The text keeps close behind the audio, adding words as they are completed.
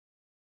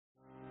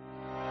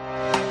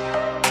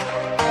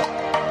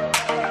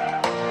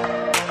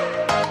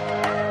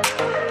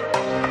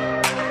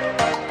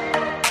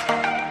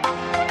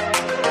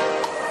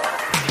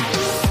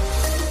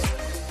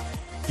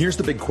Here's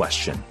the big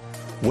question.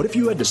 What if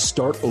you had to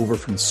start over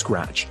from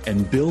scratch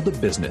and build a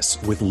business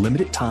with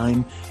limited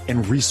time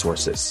and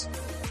resources?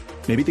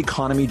 Maybe the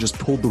economy just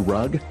pulled the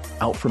rug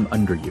out from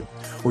under you,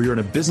 or you're in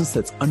a business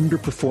that's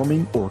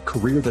underperforming or a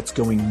career that's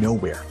going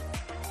nowhere.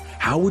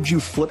 How would you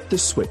flip the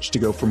switch to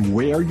go from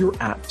where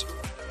you're at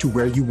to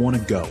where you want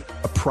to go?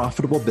 A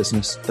profitable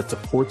business that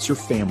supports your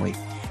family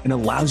and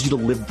allows you to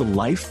live the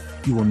life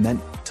you were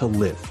meant to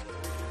live.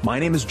 My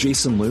name is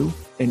Jason Liu,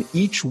 and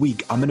each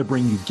week I'm going to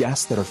bring you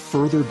guests that are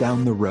further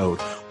down the road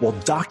while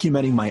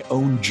documenting my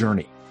own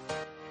journey.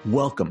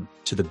 Welcome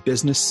to the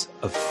business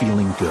of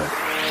feeling good.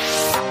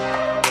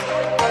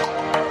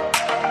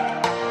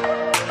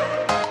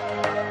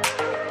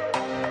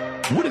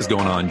 What is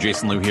going on?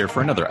 Jason Liu here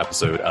for another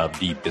episode of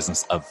the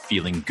Business of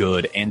Feeling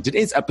Good. And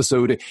today's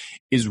episode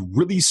is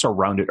really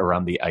surrounded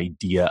around the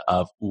idea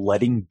of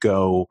letting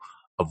go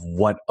of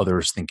what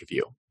others think of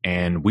you.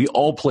 And we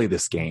all play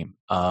this game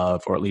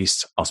of, or at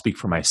least I'll speak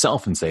for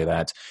myself and say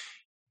that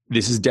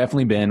this has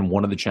definitely been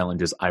one of the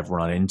challenges I've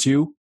run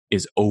into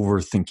is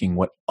overthinking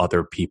what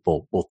other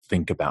people will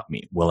think about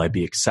me. Will I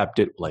be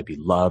accepted? Will I be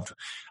loved?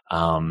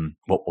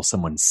 What will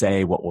someone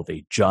say? What will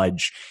they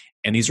judge?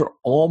 And these are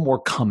all more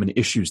common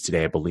issues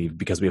today, I believe,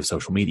 because we have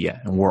social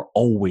media and we're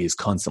always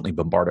constantly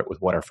bombarded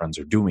with what our friends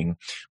are doing,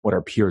 what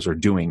our peers are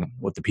doing,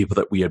 what the people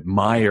that we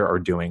admire are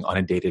doing on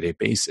a day-to-day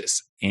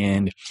basis.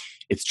 And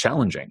it's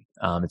challenging.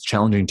 It's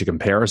challenging to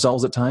compare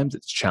ourselves at times.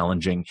 It's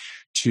challenging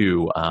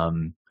to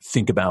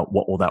think about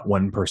what will that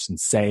one person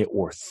say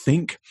or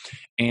think.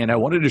 And I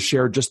wanted to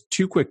share just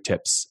two quick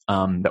tips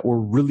that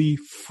were really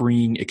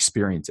freeing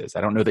experiences.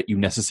 I don't know that you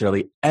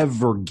necessarily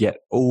ever get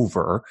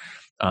over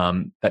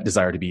that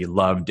desire to be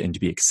loved and to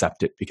be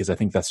accepted, because I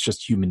think that's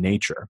just human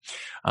nature.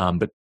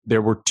 But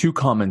there were two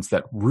comments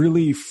that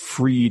really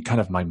freed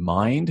kind of my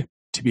mind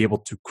to be able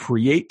to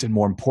create and,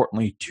 more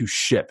importantly, to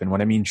ship. And when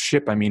I mean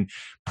ship, I mean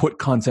put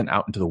content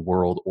out into the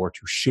world, or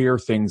to share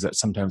things that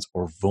sometimes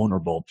are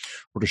vulnerable,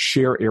 or to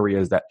share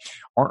areas that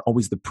aren't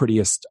always the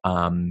prettiest,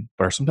 but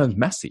are sometimes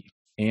messy.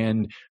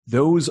 And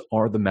those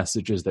are the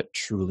messages that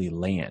truly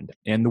land.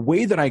 And the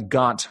way that I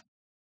got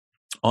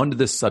onto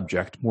this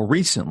subject more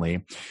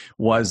recently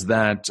was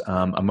that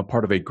I'm a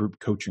part of a group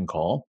coaching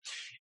call.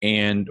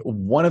 And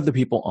one of the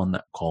people on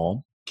that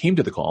call came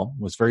to the call,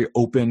 was very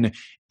open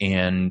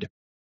and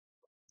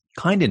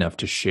kind enough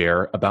to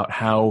share about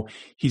how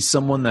he's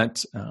someone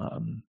that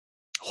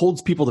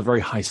holds people to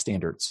very high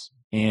standards.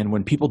 And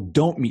when people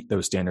don't meet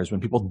those standards, when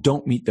people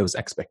don't meet those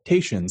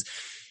expectations,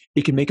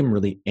 it can make him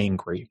really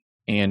angry.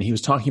 And he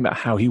was talking about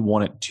how he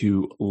wanted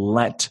to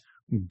let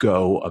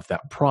go of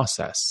that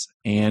process.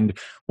 And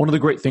one of the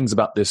great things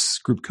about this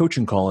group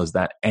coaching call is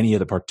that any of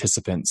the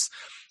participants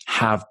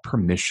have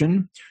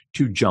permission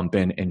to jump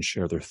in and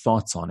share their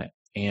thoughts on it.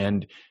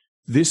 And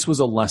this was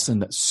a lesson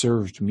that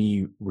served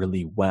me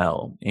really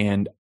well.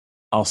 And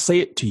I'll say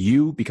it to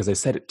you because I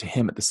said it to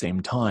him at the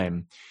same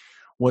time,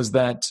 was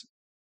that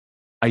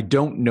I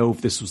don't know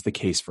if this was the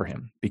case for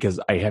him, because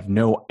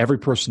every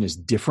person is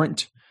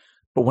different.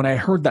 But when I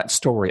heard that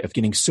story of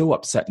getting so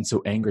upset and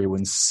so angry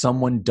when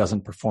someone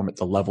doesn't perform at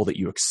the level that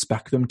you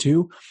expect them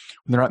to, when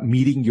they're not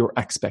meeting your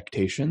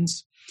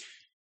expectations,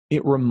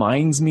 it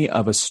reminds me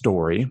of a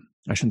story.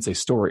 I shouldn't say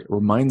story. It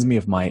reminds me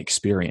of my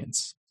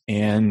experience.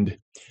 And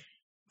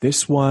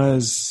this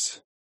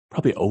was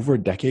probably over a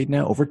decade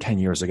now, over 10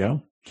 years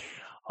ago.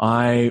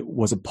 I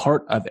was a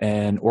part of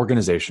an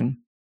organization,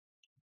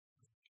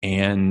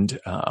 and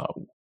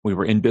we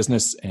were in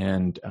business,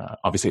 and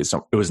obviously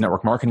it was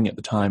network marketing at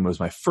the time. It was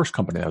my first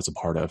company that I was a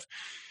part of.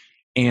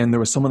 And there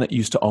was someone that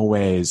used to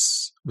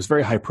was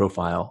very high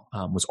profile,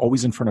 was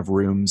always in front of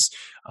rooms,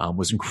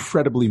 was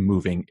incredibly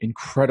moving,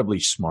 incredibly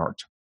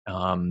smart,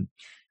 and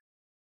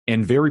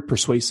very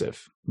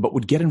persuasive, but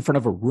would get in front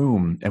of a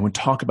room and would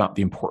talk about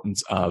the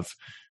importance of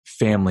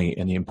family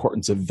and the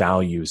importance of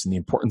values and the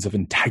importance of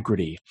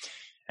integrity.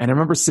 And I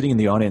remember sitting in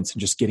the audience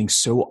and just getting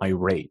so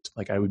irate.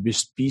 Like I would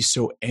just be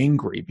so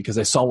angry because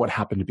I saw what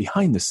happened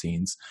behind the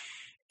scenes.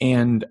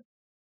 And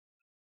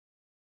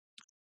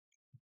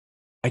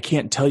I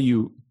can't tell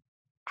you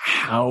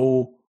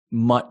how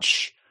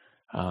much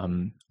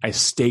I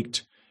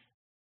staked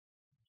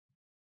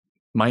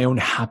my own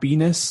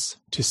happiness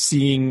to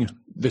seeing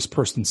this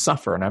person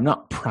suffer. And I'm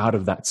not proud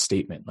of that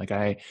statement. Like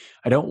I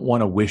don't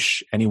want to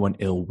wish anyone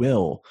ill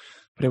will,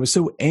 but I was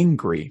so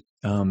angry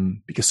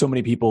because so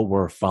many people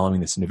were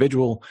following this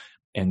individual,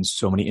 and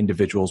so many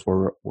individuals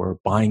were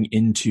buying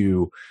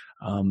into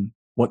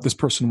what this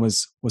person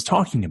was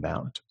talking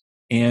about.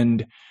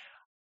 And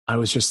I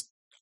was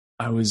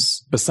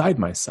beside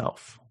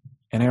myself.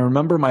 And I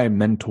remember my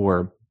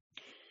mentor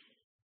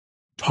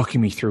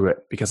talking me through it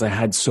because I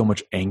had so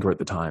much anger at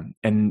the time.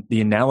 And the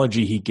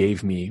analogy he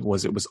gave me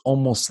was, it was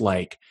almost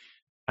like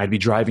I'd be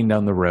driving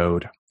down the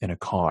road in a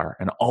car,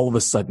 and all of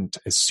a sudden,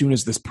 as soon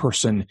as this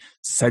person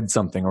said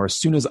something, or as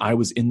soon as I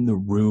was in the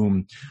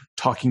room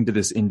talking to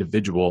this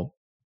individual,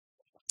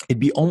 it'd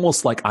be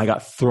almost like I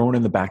got thrown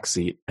in the back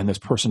seat and this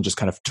person just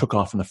kind of took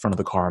off in the front of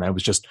the car, and I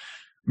was just,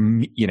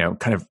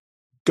 kind of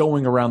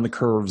going around the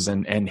curves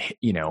and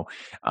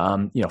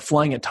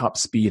flying at top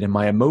speed, and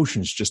my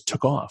emotions just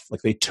took off.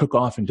 Like they took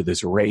off into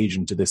this rage,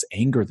 into this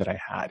anger that I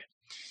had.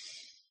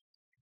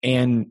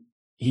 And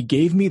he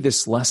gave me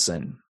this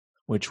lesson,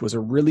 which was a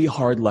really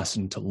hard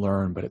lesson to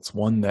learn, but it's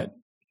one that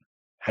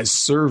has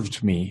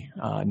served me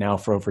now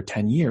for over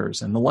 10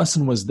 years. And the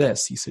lesson was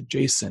this. He said,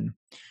 Jason,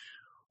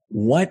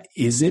 what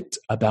is it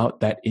about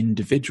that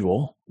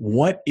individual?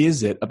 What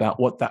is it about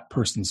what that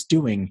person's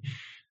doing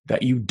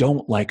that you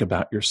don't like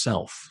about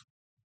yourself?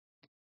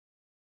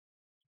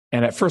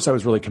 And at first I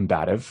was really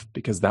combative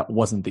because that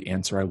wasn't the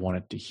answer I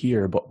wanted to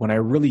hear. But when I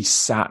really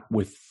sat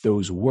with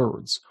those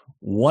words,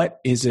 what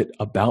is it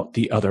about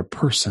the other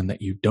person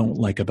that you don't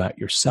like about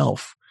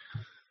yourself?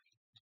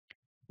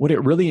 What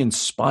it really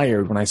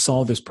inspired when I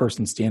saw this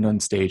person stand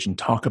on stage and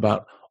talk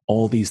about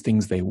all these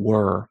things they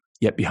were,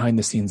 yet behind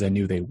the scenes I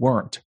knew they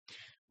weren't.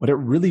 What it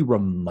really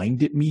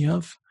reminded me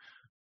of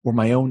were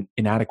my own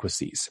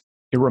inadequacies.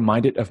 It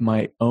reminded of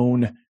my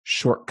own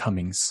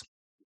shortcomings.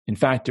 In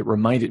fact, it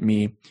reminded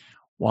me,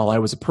 while I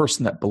was a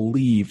person that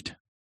believed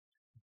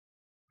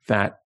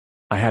that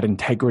I had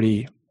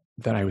integrity,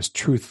 that I was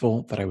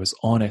truthful, that I was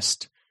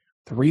honest,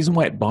 the reason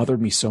why it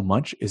bothered me so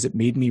much is it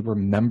made me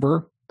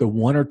remember the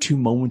one or two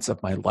moments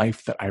of my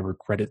life that I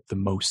regretted the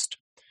most.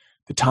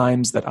 The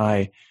times that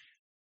I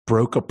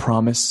broke a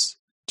promise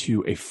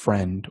to a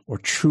friend or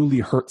truly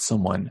hurt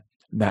someone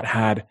that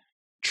had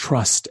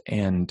trust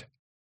and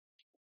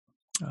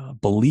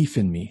belief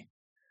in me.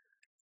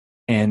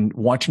 And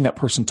watching that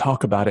person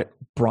talk about it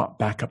brought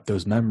back up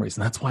those memories.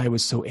 And that's why I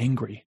was so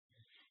angry.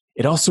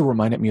 It also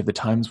reminded me of the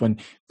times when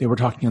they were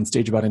talking on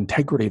stage about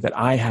integrity, that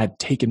I had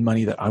taken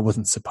money that I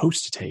wasn't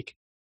supposed to take.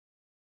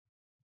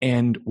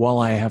 And while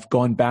I have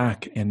gone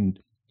back and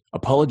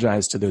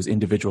apologized to those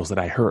individuals that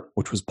I hurt,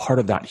 which was part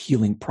of that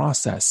healing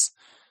process,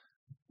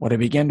 what I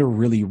began to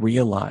really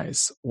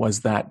realize was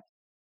that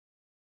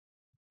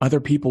other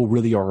people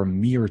really are a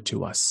mirror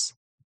to us.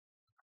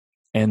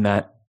 And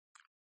that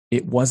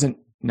it wasn't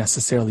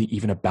necessarily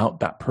even about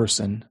that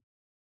person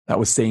that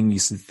was saying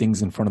these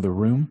things in front of the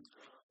room,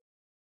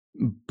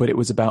 but it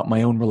was about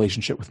my own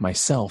relationship with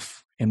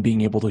myself and being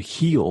able to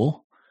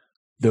heal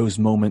those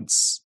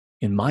moments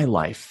in my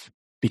life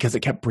because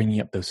it kept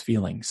bringing up those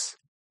feelings.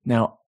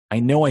 Now,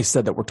 I know I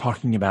said that we're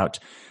talking about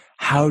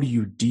how do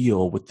you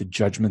deal with the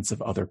judgments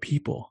of other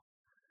people?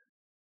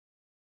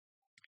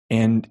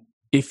 And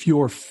if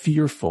you're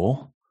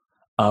fearful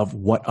of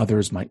what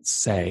others might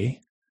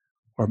say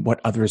or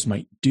what others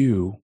might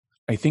do,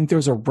 I think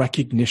there's a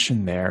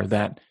recognition there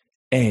that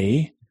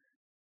A,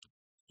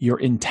 your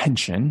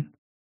intention,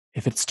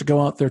 if it's to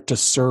go out there to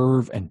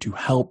serve and to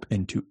help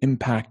and to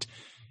impact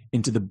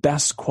into the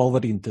best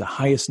quality, into the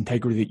highest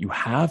integrity that you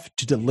have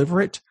to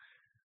deliver it,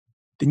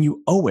 then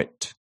you owe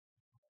it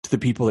to the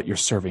people that you're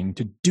serving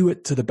to do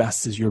it to the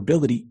best of your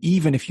ability,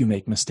 even if you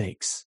make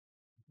mistakes.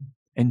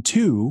 And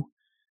two,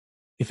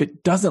 if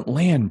it doesn't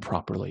land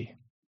properly,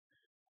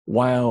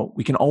 while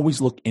we can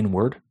always look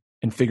inward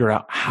and figure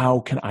out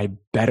how can I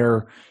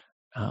better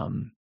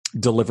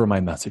deliver my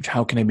message,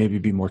 how can I maybe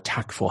be more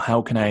tactful,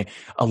 how can I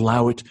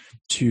allow it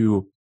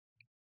to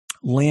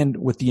land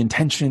with the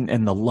intention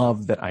and the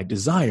love that I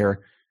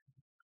desire,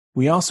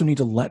 we also need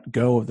to let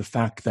go of the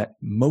fact that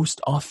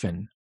most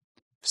often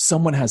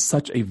someone has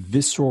such a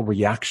visceral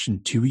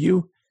reaction to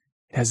you,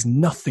 it has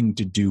nothing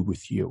to do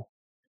with you.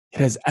 It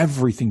has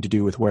everything to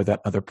do with where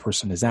that other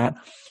person is at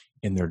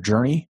in their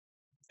journey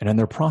and in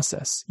their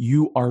process.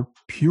 You are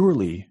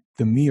purely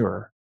the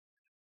mirror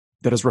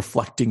that is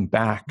reflecting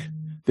back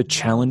the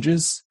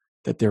challenges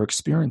that they're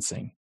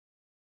experiencing.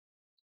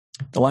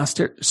 The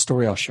last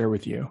story I'll share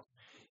with you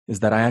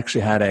is that I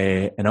actually had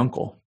an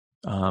uncle.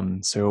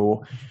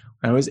 So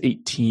when I was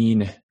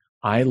 18,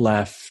 I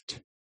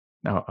left.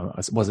 No,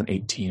 I wasn't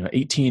 18.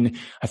 18,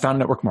 I found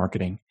network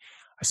marketing.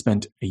 I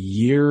spent a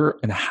year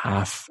and a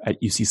half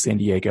at UC San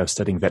Diego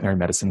studying veterinary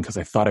medicine because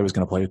I thought I was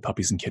going to play with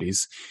puppies and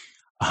kitties,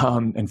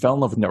 and fell in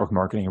love with network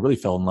marketing. I really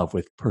fell in love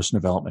with personal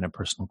development and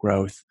personal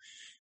growth.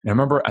 And I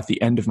remember at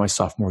the end of my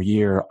sophomore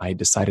year, I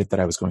decided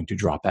that I was going to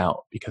drop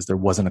out because there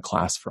wasn't a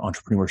class for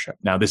entrepreneurship.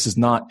 Now, this is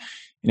not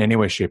in any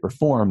way, shape, or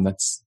form.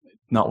 That's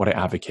not what I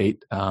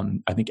advocate.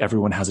 I think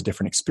everyone has a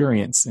different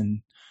experience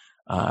and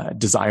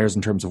desires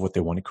in terms of what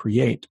they want to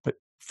create. But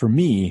for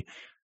me,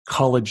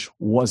 college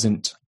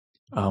wasn't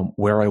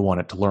where I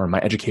wanted to learn. My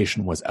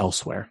education was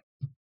elsewhere.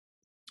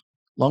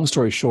 Long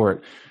story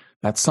short,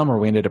 that summer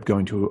we ended up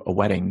going to a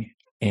wedding,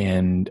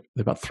 and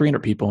about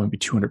 300 people, maybe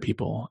 200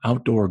 people,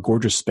 outdoor,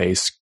 gorgeous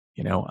space,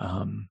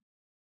 one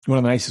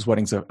of the nicest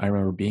weddings that I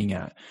remember being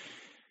at. And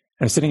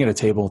I was sitting at a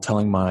table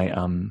telling my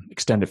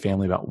extended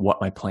family about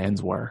what my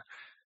plans were.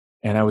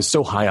 And I was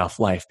so high off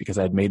life because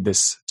I had made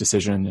this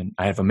decision, and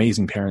I have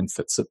amazing parents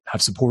that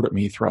have supported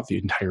me throughout the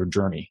entire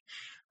journey.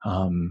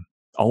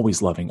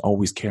 Always loving,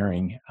 always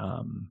caring.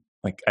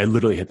 Like I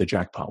literally hit the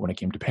jackpot when it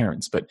came to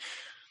parents. But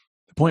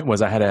the point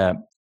was I had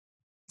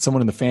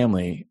someone in the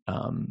family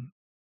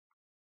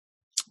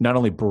not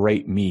only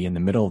berate me in the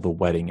middle of the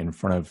wedding in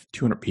front of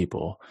 200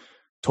 people,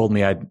 told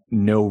me I had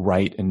no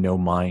right and no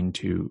mind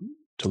to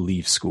to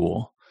leave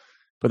school,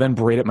 but then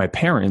berated my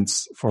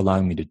parents for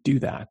allowing me to do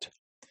that.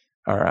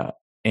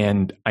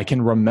 And I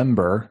can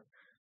remember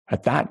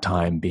at that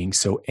time being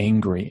so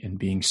angry and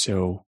being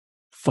so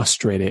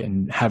frustrated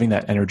and having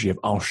that energy of,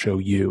 I'll show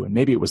you. And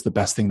maybe it was the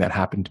best thing that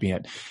happened to me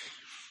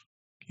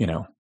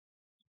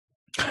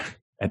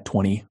at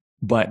 20.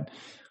 But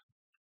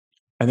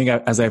I think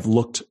as I've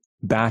looked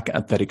back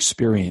at that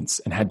experience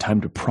and had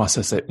time to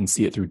process it and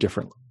see it through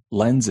different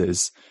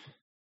lenses,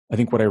 I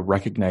think what I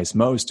recognize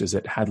most is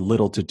it had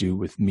little to do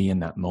with me in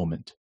that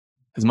moment.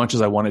 As much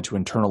as I wanted to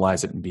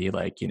internalize it and be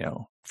like,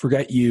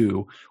 forget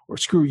you or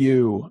screw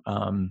you,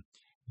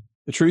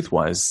 the truth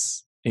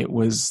was, it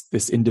was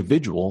this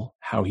individual,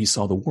 how he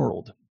saw the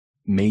world.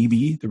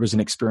 Maybe there was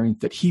an experience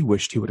that he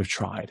wished he would have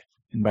tried.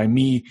 And by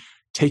me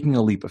taking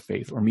a leap of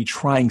faith or me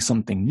trying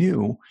something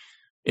new,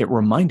 it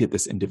reminded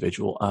this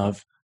individual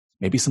of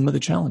maybe some of the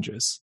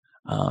challenges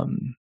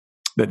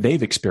that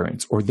they've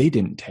experienced or they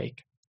didn't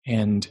take.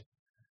 And,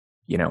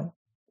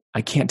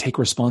 I can't take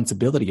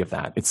responsibility of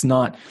that. It's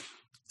not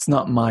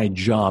my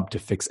job to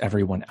fix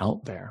everyone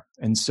out there.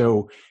 And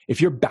so if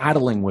you're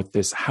battling with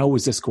this, how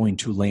is this going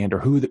to land, or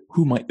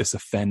who might this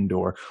offend,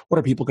 or what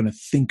are people going to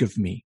think of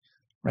me,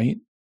 right?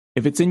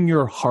 If it's in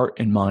your heart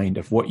and mind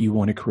of what you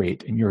want to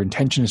create and your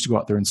intention is to go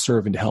out there and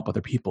serve and to help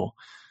other people,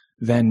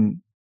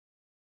 then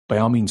by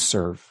all means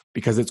serve,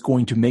 because it's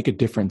going to make a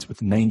difference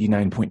with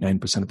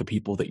 99.9% of the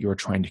people that you're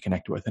trying to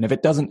connect with. And if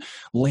it doesn't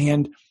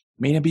land,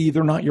 maybe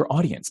they're not your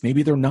audience.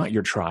 Maybe they're not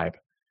your tribe.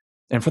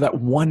 And for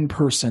that one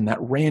person, that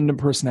random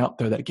person out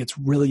there that gets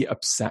really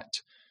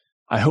upset,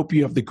 I hope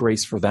you have the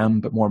grace for them.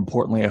 But more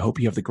importantly, I hope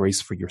you have the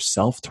grace for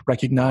yourself to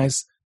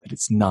recognize that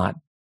it's not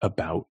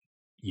about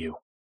you.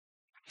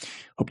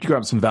 Hope you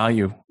grab some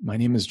value. My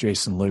name is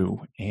Jason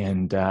Liu.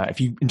 And if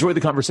you enjoyed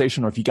the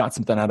conversation or if you got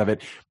something out of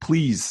it,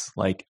 please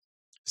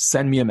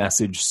send me a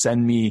message,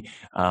 find me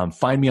on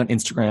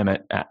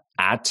Instagram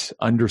at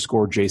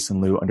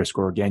 _Jason Liu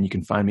 _ again. You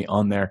can find me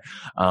on there.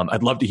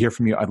 I'd love to hear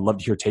from you. I'd love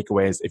to hear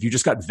takeaways. If you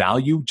just got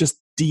value, just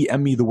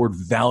DM me the word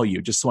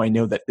value, just so I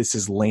know that this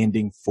is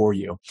landing for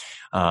you.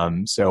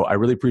 So I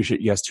really appreciate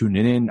you guys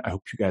tuning in. I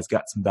hope you guys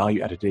got some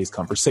value out of today's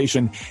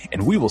conversation,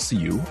 and we will see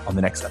you on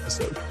the next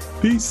episode.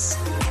 Peace.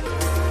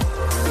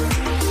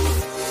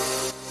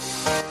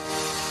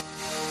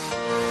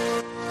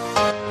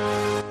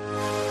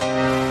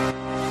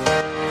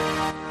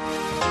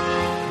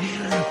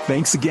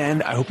 Thanks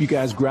again. I hope you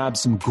guys grabbed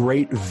some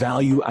great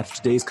value out of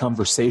today's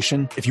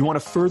conversation. If you want to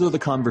further the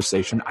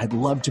conversation, I'd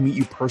love to meet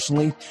you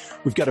personally.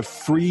 We've got a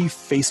free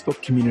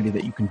Facebook community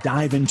that you can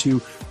dive into,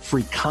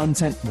 free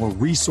content, more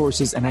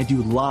resources, and I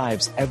do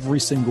lives every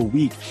single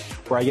week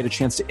where I get a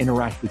chance to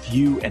interact with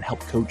you and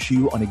help coach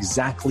you on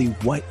exactly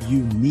what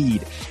you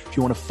need. If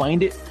you want to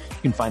find it,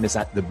 you can find us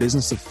at The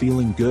Business of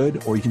Feeling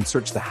Good, or you can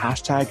search the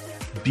hashtag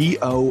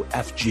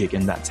BOFG.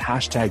 Again, that's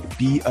hashtag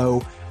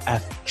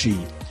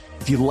BOFG.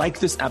 If you like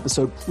this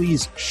episode,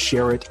 please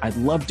share it. I'd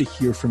love to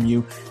hear from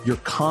you. Your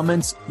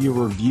comments, your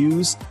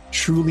reviews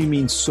truly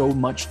mean so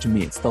much to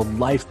me. It's the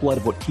lifeblood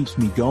of what keeps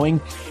me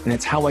going, and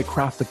it's how I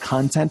craft the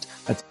content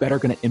that's better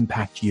going to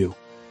impact you.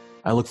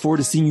 I look forward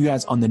to seeing you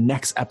guys on the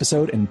next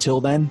episode. And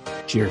until then,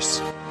 cheers.